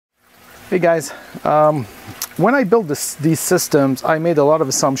Hey guys, when I built these systems, I made a lot of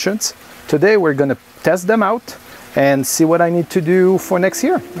assumptions. Today we're going to test them out and see what I need to do for next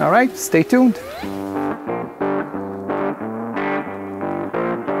year. All right, stay tuned.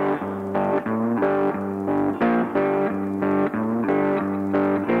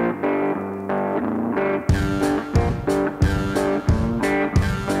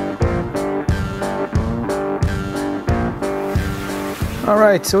 All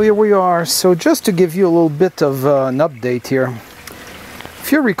right, so here we are. So just to give you a little bit of an update here.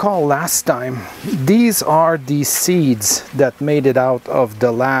 If you recall last time, these are the seeds that made it out of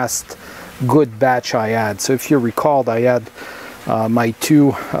the last good batch I had. So if you recalled, I had my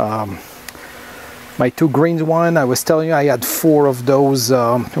two green one. I was telling you I had 4 of those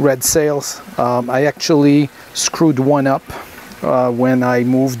red sails. I actually screwed one up when I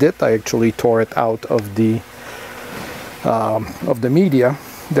moved it. I actually tore it out of the media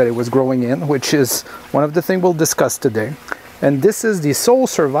that it was growing in, which is one of the things we'll discuss today. And this is the sole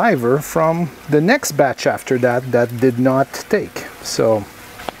survivor from the next batch after that that did not take. So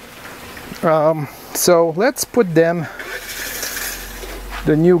so let's put them,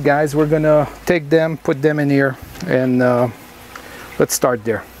 the new guys, we're gonna take them, put them in here, and let's start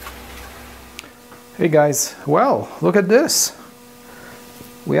there. Hey guys, well, look at this.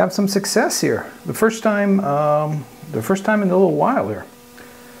 We have some success here. The first time in a little while here.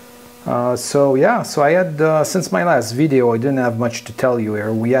 So yeah, so I had, since my last video, I didn't have much to tell you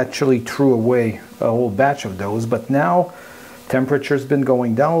here. We actually threw away a whole batch of those, but now temperature's been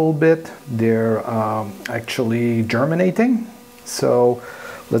going down a little bit. They're actually germinating. So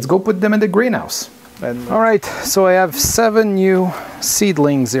let's go put them in the greenhouse. And, all right, so I have 7 new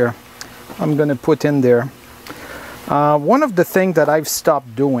seedlings here I'm gonna put in there. One of the things that I've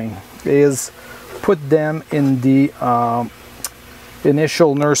stopped doing is put them in the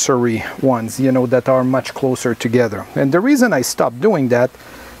initial nursery ones, you know, that are much closer together. And the reason I stopped doing that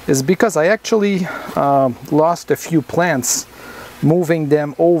is because I actually lost a few plants moving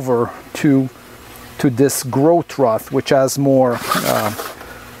them over to this grow trough, which has more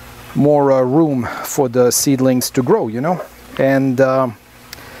room for the seedlings to grow, you know. And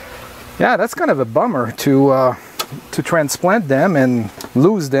yeah, that's kind of a bummer to transplant them and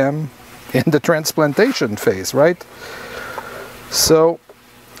lose them in the transplantation phase, right? So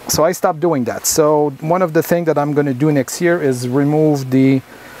I stopped doing that. So one of the things that I'm going to do next year is remove the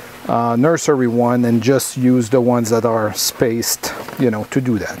nursery one and just use the ones that are spaced, you know, to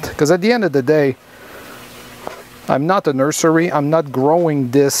do that. Because at the end of the day, I'm not a nursery. I'm not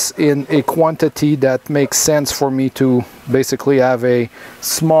growing this in a quantity that makes sense for me to basically have a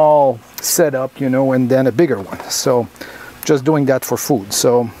small setup, you know, and then a bigger one. So just doing that for food.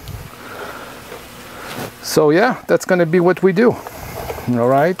 So yeah, that's going to be what we do. All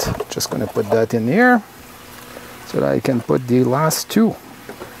right, just going to put that in here so that I can put the last 2.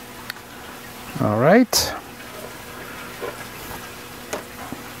 All right.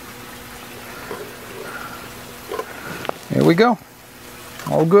 Here we go.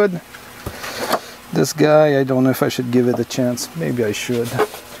 All good. This guy, I don't know if I should give it a chance. Maybe I should.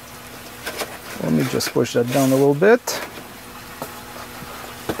 Let me just push that down a little bit.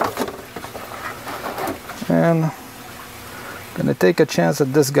 And I'm gonna take a chance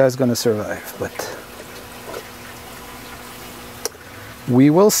that this guy's gonna survive, but we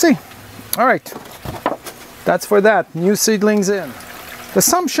will see. All right, that's for that. New seedlings in.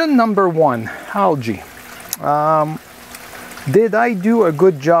 Assumption number 1, algae. Did I do a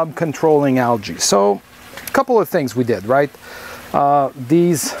good job controlling algae? So a couple of things we did, right?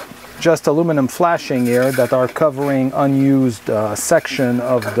 These just aluminum flashing here that are covering unused section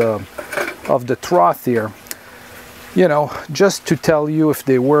of the trough here. You know, just to tell you if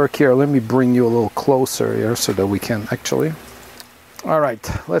they work here, let me bring you a little closer here so that we can actually. All right,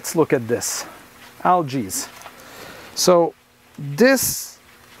 let's look at this. Algae. So these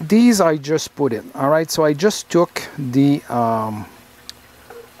I just put in. All right, so I just took the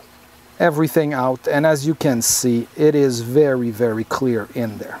everything out, and as you can see, it is very, very clear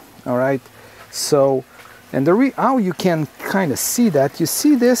in there. All right, so, and how you can kind of see that, you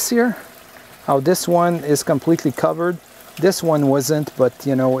see this here, how this one is completely covered. This one wasn't, but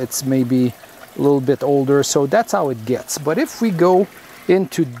you know, it's maybe a little bit older, so that's how it gets. But if we go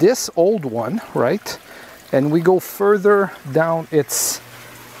into this old one, right, and we go further down its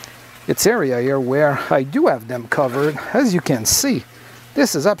area here where I do have them covered, as you can see,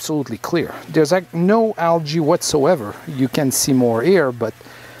 this is absolutely clear. There's like no algae whatsoever. You can see more here, but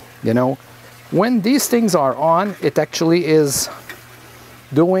you know, when these things are on, it actually is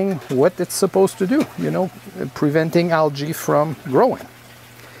doing what it's supposed to do, you know, preventing algae from growing.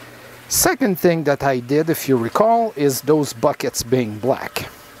 Second thing that I did, if you recall, is those buckets being black.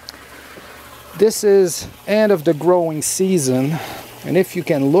 This is end of the growing season, and if you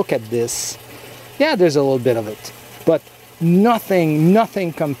can look at this, yeah, there's a little bit of it, but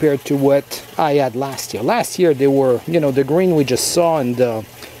nothing compared to what I had last year. Last year they were, you know, the green we just saw in the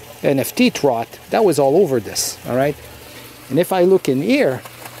NFT trot, that was all over this, all right? And if I look in here,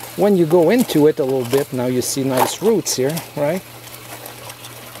 when you go into it a little bit, now you see nice roots here, right?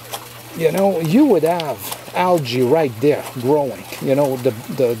 You know, you would have algae right there growing. You know,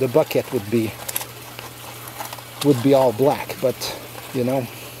 the bucket would be all black, but, you know,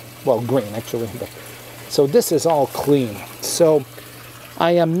 well, green actually. But, so this is all clean. So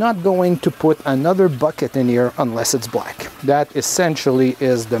I am not going to put another bucket in here unless it's black. That essentially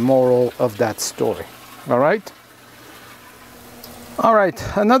is the moral of that story. All right? All right,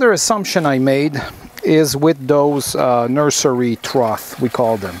 another assumption I made is with those nursery trough, we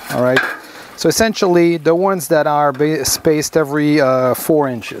call them, all right? So essentially the ones that are spaced every 4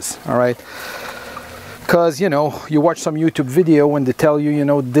 inches, all right? Because, you know, you watch some YouTube video when they tell you, you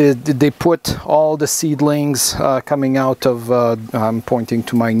know, they put all the seedlings coming out of, I'm pointing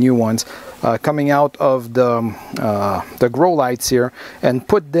to my new ones, coming out of the grow lights here, and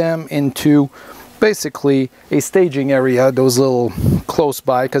put them into basically a staging area, those little close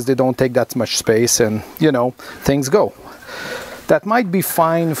by, because they don't take that much space, and, you know, things go. That might be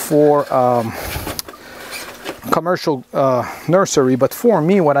fine for commercial nursery, but for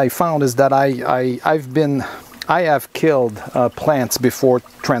me, what I found is that I have killed plants before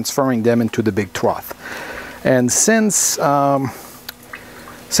transferring them into the big trough. And since I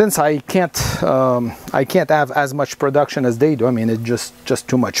can't have as much production as they do, I mean, it's just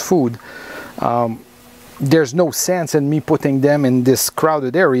too much food. There's no sense in me putting them in this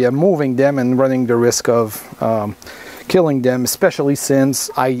crowded area, moving them and running the risk of killing them, especially since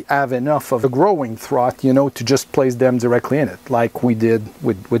I have enough of a growing trough, you know, to just place them directly in it, like we did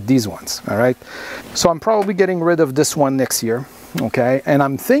with these ones, all right? So I'm probably getting rid of this one next year, okay? And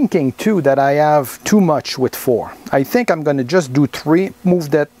I'm thinking too that I have too much with 4. I think I'm gonna just do 3,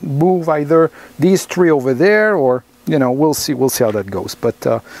 move either these 3 over there, or, you know, we'll see how that goes, but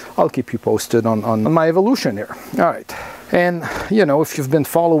I'll keep you posted on my evolution here. All right, and you know, if you've been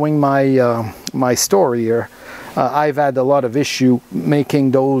following my my story here, I've had a lot of issue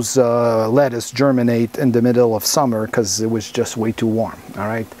making those lettuce germinate in the middle of summer because it was just way too warm. All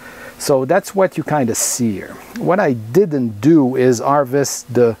right, so that's what you kind of see here. What I didn't do is harvest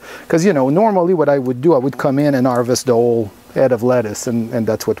because, you know, normally what I would do, I would come in and harvest the whole head of lettuce, and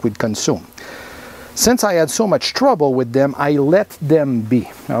that's what we'd consume. Since I had so much trouble with them, I let them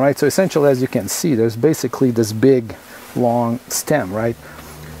be, all right? So essentially, as you can see, there's basically this big, long stem, right?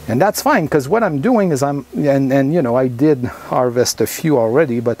 And that's fine, because what I'm doing is and you know, I did harvest a few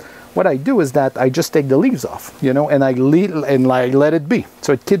already, but what I do is that I just take the leaves off, you know, and I let it be.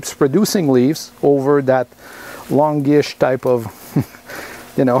 So it keeps producing leaves over that longish type of,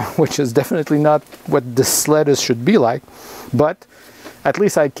 you know, which is definitely not what this lettuce should be like, but at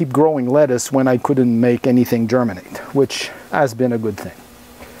least I keep growing lettuce when I couldn't make anything germinate, which has been a good thing.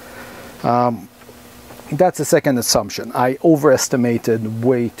 That's the second assumption. I overestimated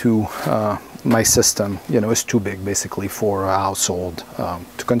way too, my system, you know, is too big basically for a household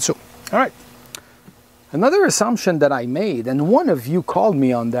to consume. All right. Another assumption that I made, and one of you called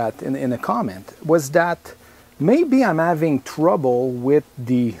me on that in a comment, was that maybe I'm having trouble with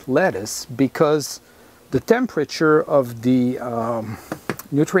the lettuce because the temperature of the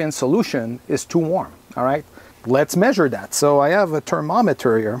nutrient solution is too warm, all right? Let's measure that. So I have a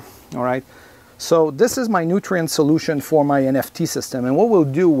thermometer here, all right? So this is my nutrient solution for my NFT system, and what we'll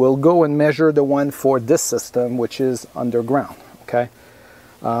do, we'll go and measure the one for this system, which is underground, okay?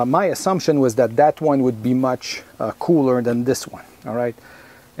 My assumption was that that one would be much cooler than this one, all right?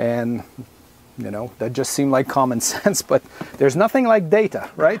 And, you know, that just seemed like common sense, but there's nothing like data,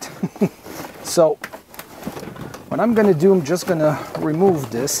 right? So what I'm gonna do, I'm just gonna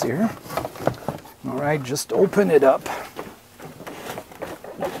remove this here. All right, just open it up.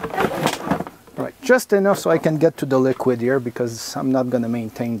 All right, just enough so I can get to the liquid here because I'm not gonna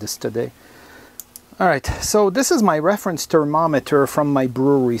maintain this today. All right, so this is my reference thermometer from my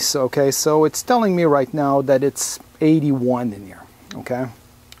brewery. So, okay, so it's telling me right now that it's 81 in here, okay?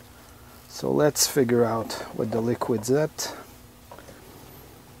 So let's figure out what the liquid's at.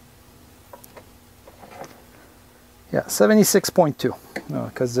 Yeah, 76.2,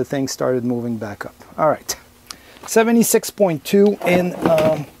 because the thing started moving back up. All right, 76.2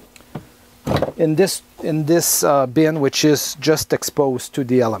 in this bin, which is just exposed to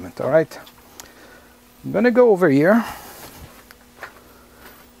the element. All right, I'm gonna go over here,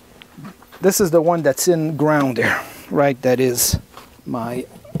 this is the one that's in ground there, right? That is my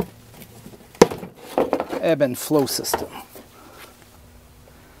ebb and flow system.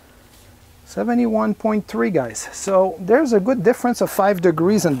 71.3, guys. So there's a good difference of 5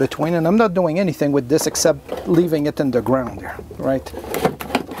 degrees in between, and I'm not doing anything with this except leaving it in the ground there, right?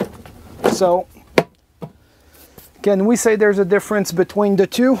 So can we say there's a difference between the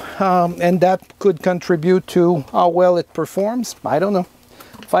two, and that could contribute to how well it performs? I don't know.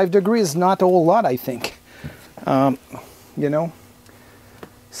 5 degrees is not a whole lot, I think. You know,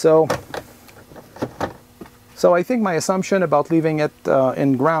 so I think my assumption about leaving it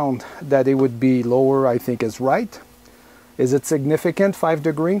in ground, that it would be lower, I think is right. Is it significant, 5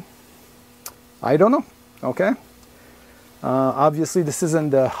 degree? I don't know, okay? Obviously, this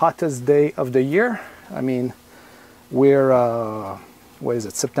isn't the hottest day of the year. I mean, we're, what is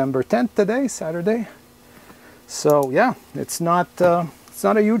it, September 10th today, Saturday? So yeah, it's not a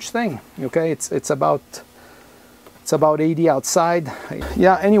huge thing, okay? It's about 80 outside.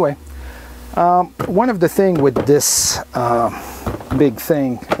 Yeah, anyway. One of the thing with this big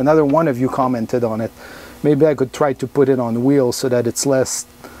thing, another one of you commented on it, maybe I could try to put it on wheels so that it's less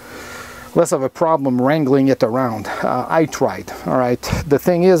of a problem wrangling it around. I tried, all right. The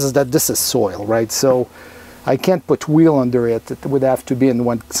thing is that this is soil, right? So I can't put wheel under it. It would have to be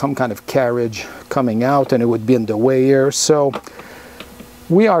in some kind of carriage coming out, and it would be in the way here. So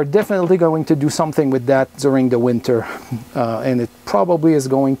we are definitely going to do something with that during the winter, and it probably is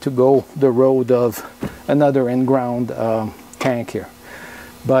going to go the road of another in-ground tank here.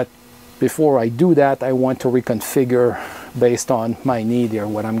 But before I do that, I want to reconfigure based on my need here,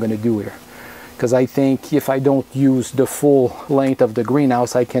 what I'm going to do here. Because I think if I don't use the full length of the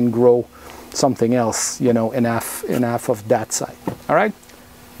greenhouse, I can grow something else, you know, in half of that side. All right?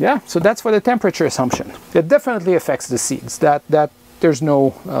 Yeah, so that's for the temperature assumption. It definitely affects the seeds. There's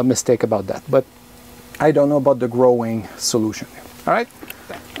no mistake about that, but I don't know about the growing solution. All right?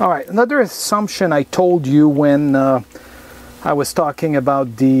 All right, another assumption I told you when I was talking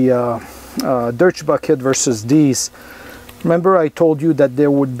about the dirt bucket versus these. Remember I told you that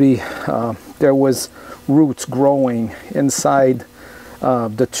there was roots growing inside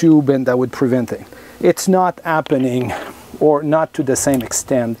the tube and that would prevent it. It's not happening, or not to the same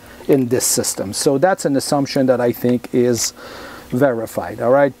extent in this system. So that's an assumption that I think is verified,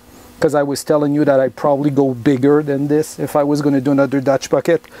 all right? Because I was telling you that I'd probably go bigger than this if I was going to do another Dutch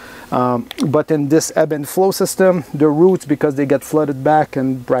bucket. But in this ebb and flow system, the roots, because they get flooded back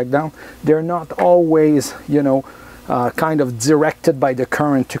and dragged down, they're not always, you know, kind of directed by the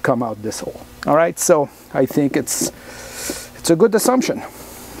current to come out this hole. All right, so I think it's a good assumption.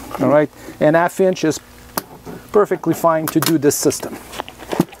 All right, and ½ inch is perfectly fine to do this system.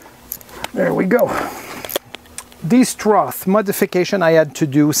 There we go. These Trough Modification I had to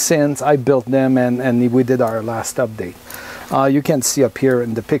do since I built them and we did our last update. You can see up here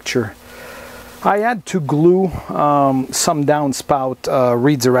in the picture, I had to glue some downspout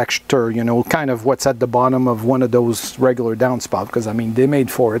redirector, you know, kind of what's at the bottom of one of those regular downspout, because I mean, they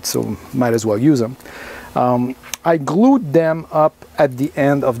made for it, so might as well use them. I glued them up at the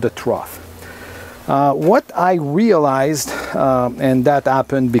end of the trough. What I realized, and that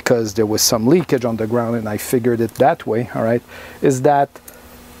happened because there was some leakage on the ground and I figured it that way, all right, is that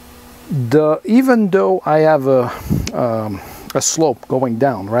even though I have a slope going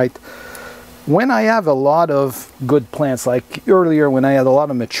down, right, when I have a lot of good plants, like earlier when I had a lot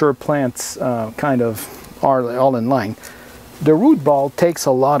of mature plants kind of all in line, the root ball takes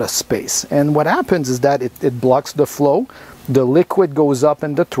a lot of space, and what happens is that it blocks the flow. The liquid goes up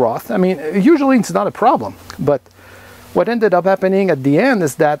in the trough. I mean, usually it's not a problem, but what ended up happening at the end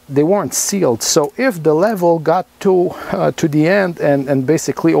is that they weren't sealed. So if the level got to the end and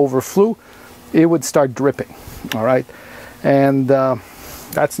basically overflew, it would start dripping, all right? And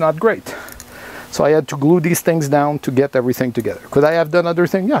that's not great. So I had to glue these things down to get everything together. Could I have done other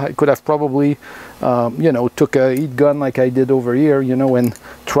things? Yeah, I could have probably, you know, took a heat gun like I did over here, you know, and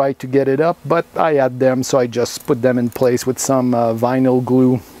tried to get it up. But I had them, so I just put them in place with some vinyl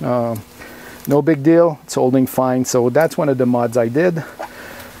glue. No big deal, it's holding fine. So that's one of the mods I did.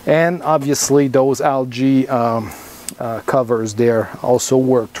 And obviously those algae covers there also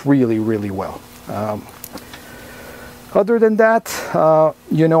worked really, really well. Other than that,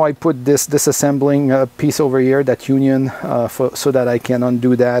 you know, I put this disassembling piece over here, that union, so that I can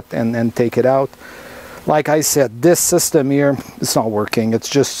undo that and take it out. Like I said, this system here, it's not working. It's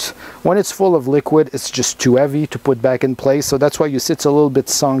just, when it's full of liquid, it's just too heavy to put back in place. So that's why you see it's a little bit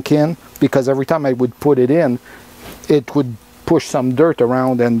sunk in, because every time I would put it in, it would push some dirt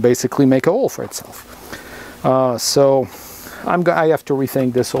around and basically make a hole for itself. So I have to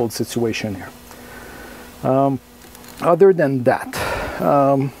rethink this whole situation here. Other than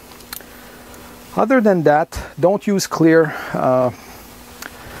that, don't use clear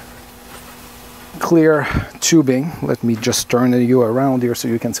tubing. Let me just turn you around here so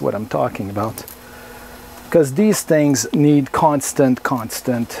you can see what I'm talking about. Because these things need constant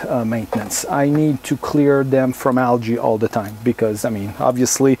maintenance. I need to clear them from algae all the time, because, I mean,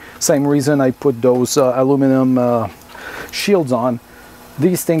 obviously, same reason I put those aluminum shields on.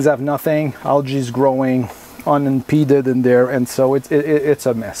 These things have nothing. Algae is growing unimpeded in there, and so it's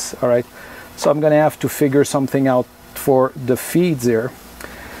a mess. All right, so I'm gonna have to figure something out for the feeds here,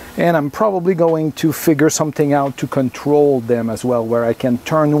 and I'm probably going to figure something out to control them as well, where I can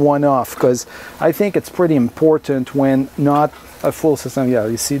turn one off, because I think it's pretty important when not a full system. Yeah,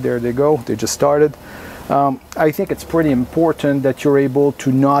 you see, there they go, they just started. I think it's pretty important that you're able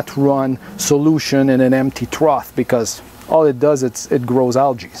to not run solution in an empty trough, because all it does, it grows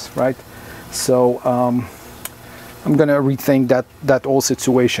algae, right? So I'm gonna rethink that whole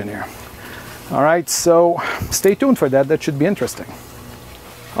situation here. All right, so stay tuned for that. That should be interesting.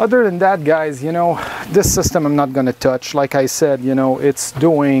 Other than that, guys, you know, this system I'm not gonna touch. Like I said, you know, it's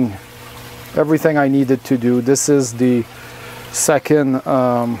doing everything I needed to do. This is the second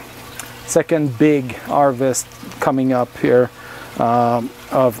big harvest coming up here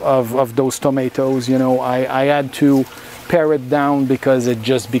of those tomatoes. You know, I had to pare it down because it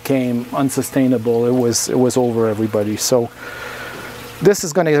just became unsustainable. It was over, everybody. So this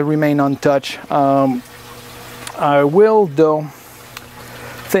is going to remain untouched. I will, though,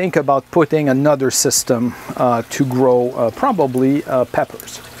 think about putting another system to grow probably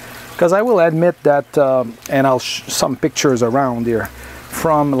peppers, because I will admit that, and I'll some pictures around here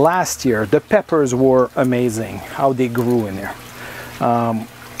from last year. The peppers were amazing how they grew in there.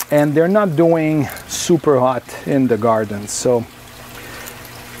 And they're not doing super hot in the garden, so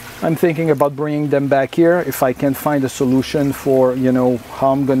I'm thinking about bringing them back here if I can find a solution for, you know,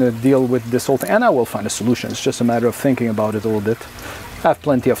 how I'm gonna deal with this whole thing. And I will find a solution. It's just a matter of thinking about it a little bit. I have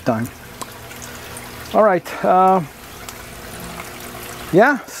plenty of time. All right,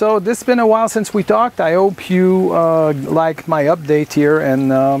 yeah, so this has been a while since we talked. I hope you like my update here,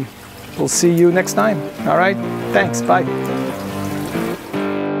 and we'll see you next time. All right, thanks, bye.